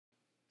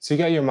So you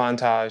got your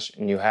Montage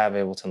and you have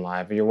Ableton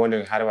Live, and you're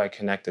wondering, how do I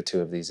connect the two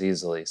of these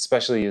easily,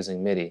 especially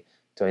using MIDI?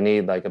 Do I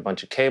need like a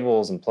bunch of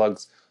cables and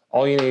plugs?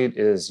 All you need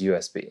is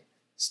USB.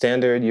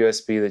 Standard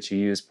USB that you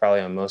use probably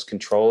on most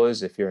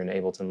controllers if you're an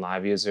Ableton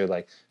Live user,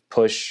 like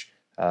Push,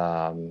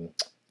 the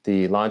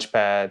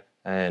Launchpad,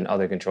 and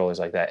other controllers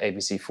like that,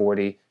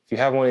 ABC40. If you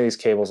have one of these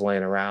cables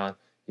laying around,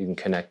 you can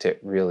connect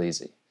it real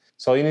easy.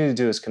 So all you need to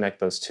do is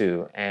connect those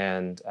two,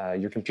 and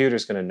your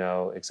computer's going to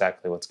know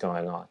exactly what's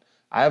going on.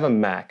 I have a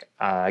Mac.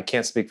 I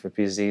can't speak for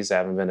PCs. I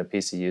haven't been a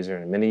PC user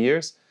in many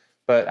years,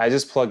 but I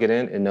just plug it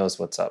in, it knows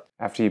what's up.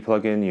 After you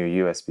plug in your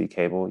USB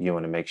cable, you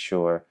want to make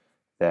sure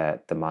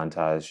that the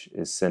Montage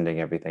is sending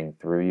everything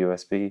through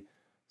USB.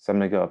 So I'm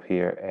going to go up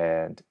here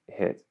and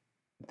hit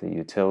the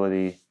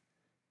utility,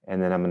 and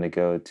then I'm going to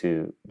go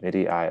to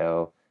MIDI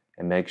I/O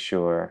and make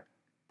sure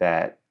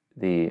that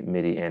the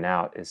MIDI in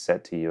out is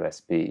set to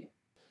USB.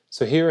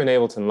 So here in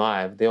Ableton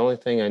Live, the only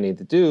thing I need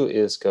to do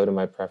is go to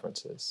my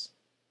preferences.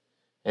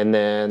 And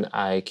then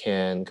I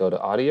can go to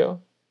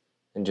audio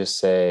and just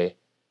say,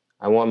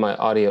 I want my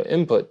audio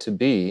input to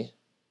be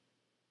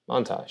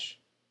Montage.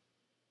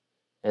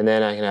 And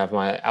then I can have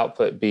my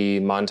output be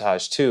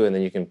Montage 2, and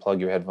then you can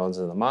plug your headphones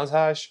into the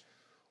Montage.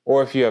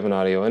 Or if you have an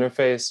audio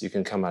interface, you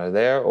can come out of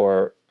there,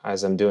 or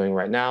as I'm doing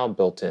right now,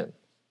 built in.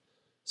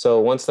 So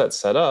once that's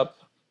set up,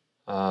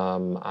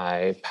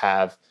 I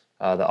have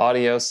the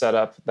audio set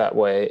up that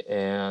way,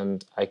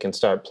 and I can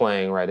start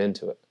playing right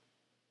into it.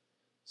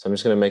 So I'm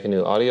just going to make a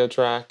new audio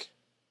track,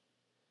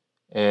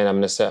 and I'm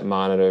going to set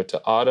monitor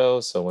to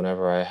auto, so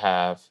whenever I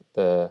have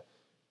the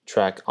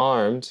track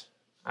armed,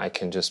 I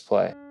can just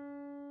play.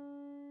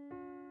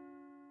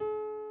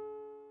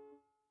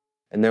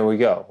 And there we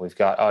go. We've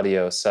got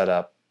audio set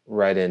up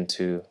right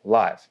into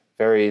Live.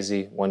 Very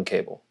easy, one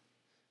cable.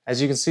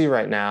 As you can see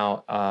right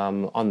now,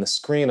 on the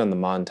screen on the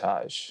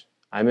Montage,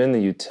 I'm in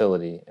the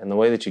utility, and the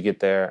way that you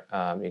get there,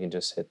 you can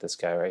just hit this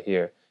guy right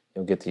here.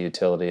 You'll get the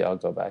utility. I'll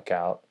go back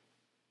out.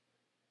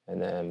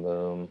 And then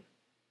boom,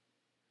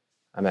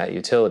 I'm at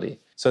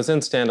utility. So it's in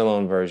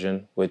standalone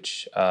version,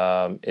 which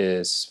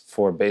is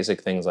for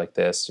basic things like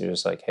this. You're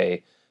just like,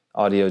 hey,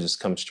 audio just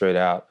comes straight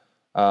out.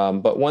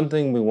 But one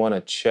thing we want to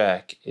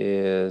check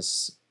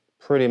is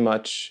pretty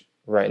much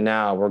right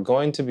now, we're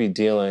going to be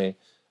dealing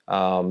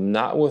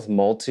not with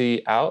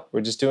multi-out,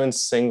 we're just doing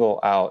single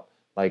out,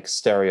 like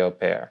stereo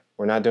pair.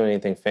 We're not doing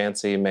anything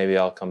fancy, maybe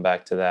I'll come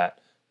back to that,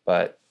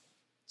 but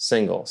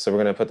single. So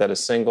we're going to put that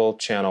as single,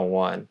 channel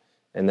 1.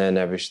 And then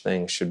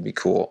everything should be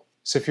cool.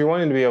 So if you're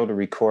wanting to be able to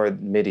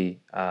record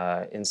MIDI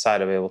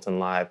inside of Ableton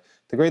Live,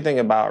 the great thing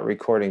about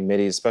recording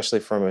MIDI,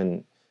 especially from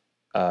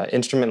an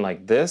instrument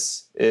like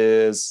this,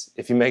 is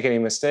if you make any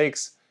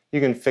mistakes, you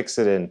can fix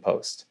it in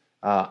post.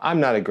 I'm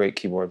not a great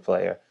keyboard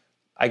player.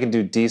 I can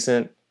do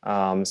decent,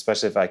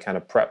 especially if I kind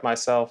of prep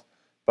myself.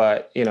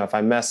 But you know, if I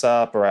mess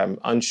up or I'm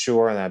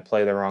unsure and I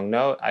play the wrong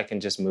note, I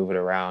can just move it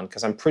around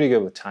because I'm pretty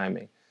good with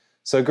timing.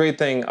 So a great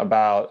thing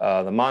about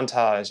the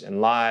Montage and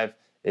Live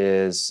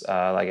is,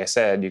 like I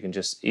said, you can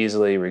just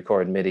easily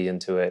record MIDI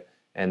into it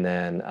and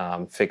then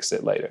fix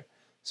it later.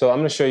 So I'm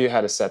going to show you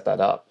how to set that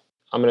up.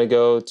 I'm going to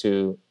go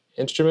to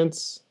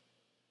Instruments,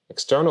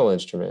 External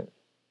Instrument,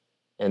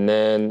 and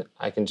then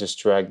I can just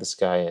drag this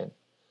guy in.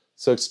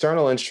 So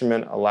External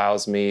Instrument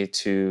allows me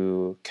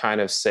to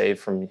kind of save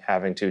from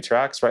having 2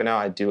 tracks. Right now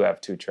I do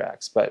have 2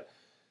 tracks, but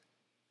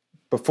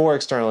before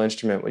External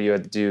Instrument, what you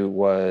had to do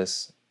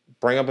was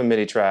bring up a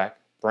MIDI track,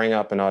 bring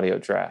up an audio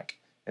track,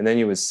 and then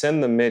you would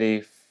send the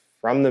MIDI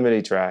from the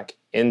MIDI track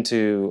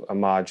into a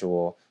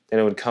module, then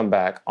it would come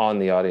back on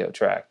the audio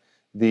track.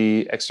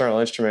 The External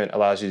Instrument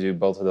allows you to do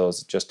both of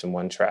those just in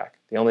one track.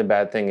 The only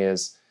bad thing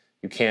is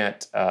you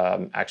can't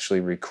actually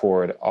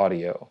record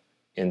audio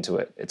into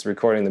it. It's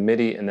recording the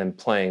MIDI and then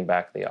playing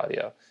back the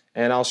audio.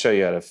 And I'll show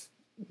you how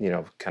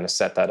to, kind of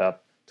set that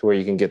up to where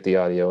you can get the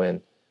audio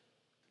in.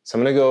 So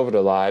I'm going to go over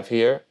to Live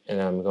here,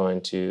 and I'm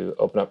going to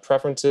open up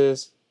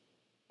Preferences.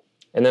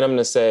 And then I'm going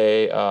to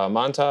say,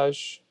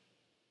 Montage,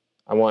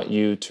 I want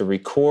you to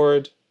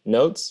record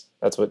notes.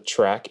 That's what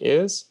track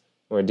is.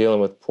 We're dealing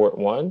with port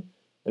 1.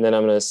 And then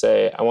I'm going to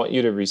say, I want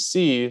you to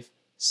receive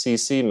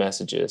CC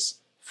messages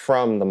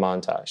from the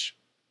Montage.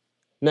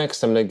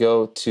 Next, I'm going to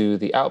go to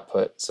the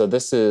output. So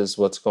this is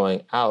what's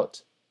going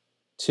out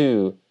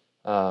to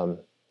the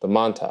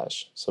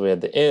Montage. So we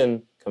have the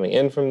in coming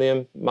in from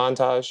the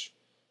Montage,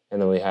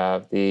 and then we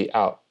have the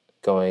out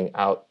going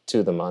out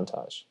to the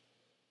Montage.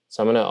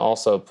 So I'm going to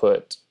also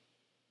put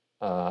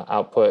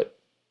output.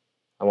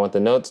 I want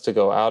the notes to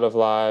go out of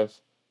Live.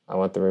 I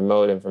want the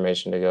remote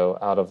information to go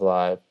out of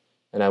Live.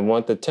 And I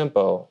want the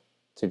tempo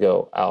to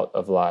go out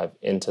of Live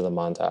into the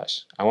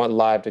Montage. I want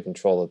Live to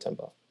control the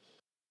tempo.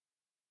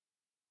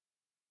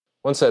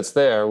 Once that's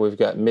there, we've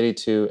got MIDI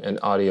to and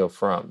audio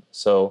from.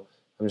 So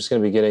I'm just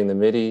going to be getting the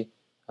MIDI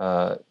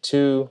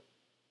to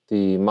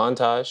the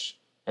Montage,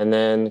 and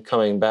then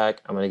coming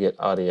back, I'm going to get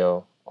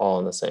audio all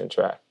on the same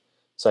track.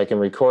 So I can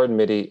record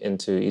MIDI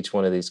into each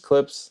one of these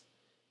clips,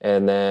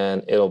 and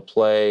then it'll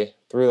play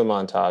through the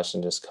Montage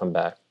and just come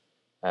back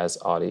as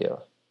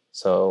audio.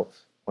 So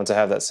Once I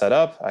have that set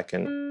up, I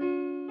can,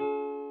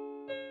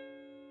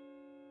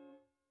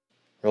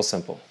 real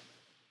simple.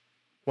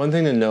 One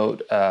thing to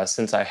note,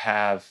 since I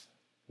have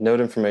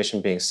note information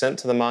being sent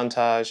to the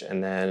montage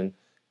and then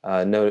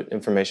note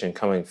information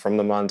coming from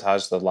the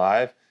montage to the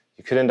live,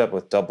 you could end up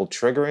with double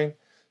triggering.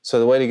 So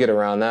the way to get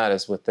around that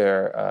is with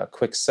their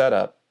quick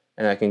setup,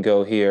 and I can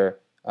go here,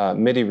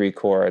 MIDI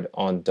record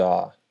on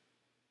DAW.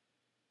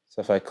 So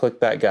if I click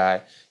that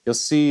guy, you'll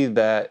see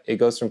that it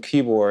goes from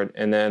keyboard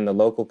and then the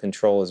local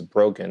control is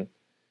broken,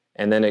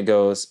 and then it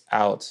goes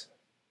out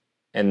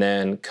and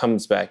then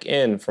comes back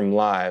in from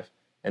live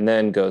and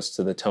then goes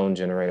to the tone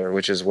generator,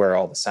 which is where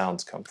all the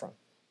sounds come from.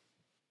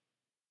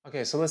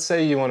 Okay, so let's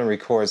say you want to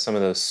record some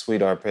of those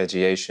sweet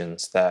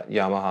arpeggiations that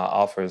Yamaha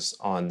offers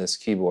on this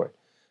keyboard.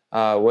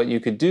 What you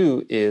could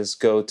do is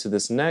go to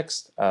this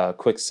next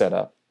quick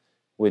setup,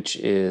 which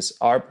is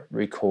Arp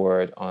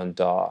Record on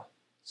DAW.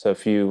 So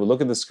if you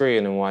look at the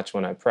screen and watch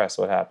when I press,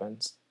 what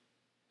happens?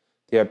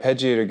 The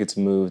arpeggiator gets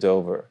moved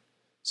over.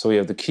 So we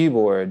have the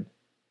keyboard,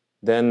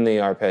 then the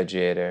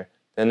arpeggiator,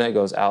 then that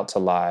goes out to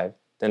live,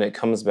 then it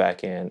comes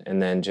back in and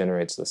then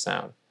generates the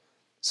sound.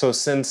 So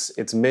since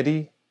it's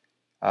MIDI,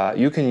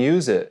 you can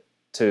use it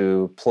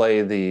to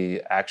play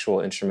the actual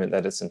instrument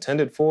that it's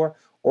intended for,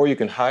 or you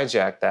can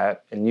hijack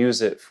that and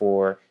use it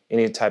for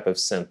any type of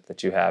synth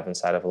that you have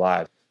inside of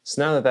Live. So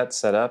now that that's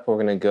set up, we're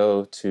going to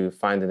go to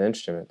find an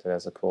instrument that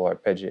has a cool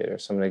arpeggiator.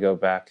 So I'm going to go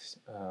back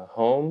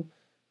home.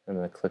 I'm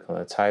going to click on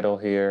the title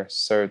here,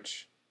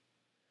 search.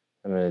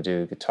 I'm going to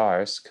do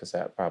guitars because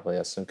that probably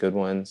has some good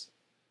ones.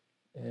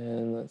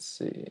 And let's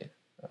see,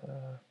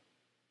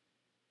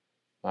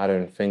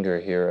 Modern Finger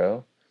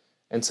Hero.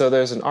 And so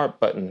there's an ARP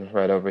button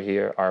right over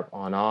here, ARP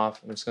on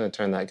off. I'm just going to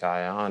turn that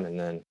guy on and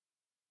then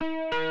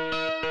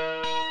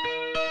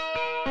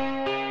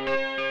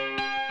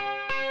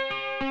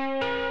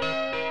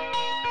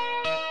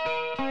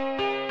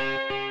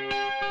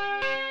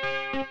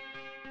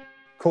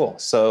cool.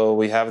 So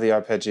we have the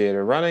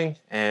arpeggiator running,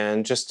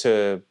 and just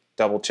to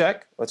double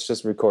check, let's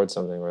just record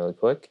something really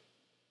quick.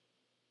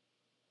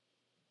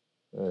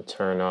 I'm going to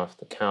turn off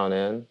the count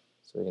in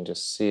so we can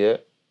just see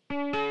it.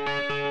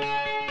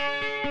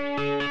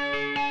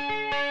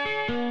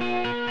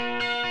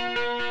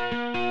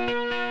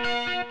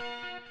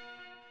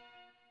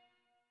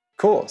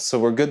 Cool, so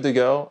we're good to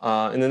go.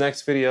 In the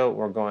next video,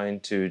 we're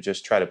going to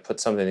just try to put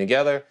something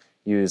together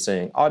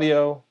using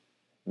audio,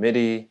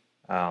 MIDI,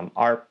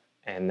 ARP,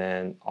 and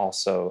then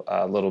also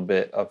a little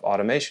bit of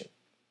automation.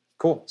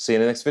 Cool, see you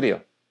in the next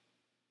video.